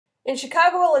In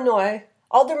Chicago, Illinois,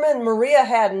 Alderman Maria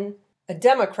Hadden, a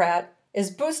Democrat, is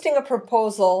boosting a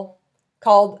proposal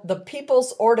called the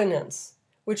People's Ordinance,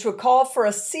 which would call for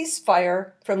a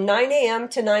ceasefire from 9 a.m.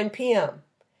 to 9 p.m.,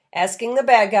 asking the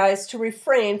bad guys to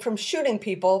refrain from shooting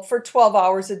people for 12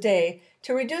 hours a day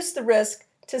to reduce the risk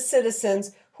to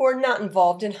citizens who are not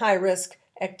involved in high-risk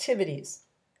activities.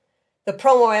 The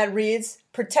promo ad reads,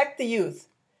 "Protect the youth.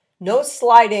 No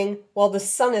sliding while the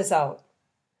sun is out."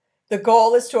 The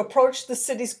goal is to approach the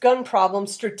city's gun problem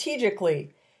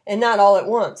strategically and not all at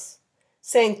once,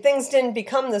 saying things didn't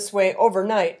become this way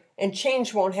overnight and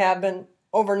change won't happen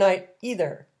overnight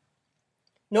either.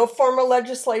 No formal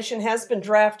legislation has been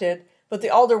drafted, but the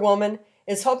alderwoman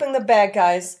is hoping the bad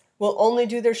guys will only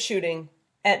do their shooting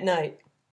at night.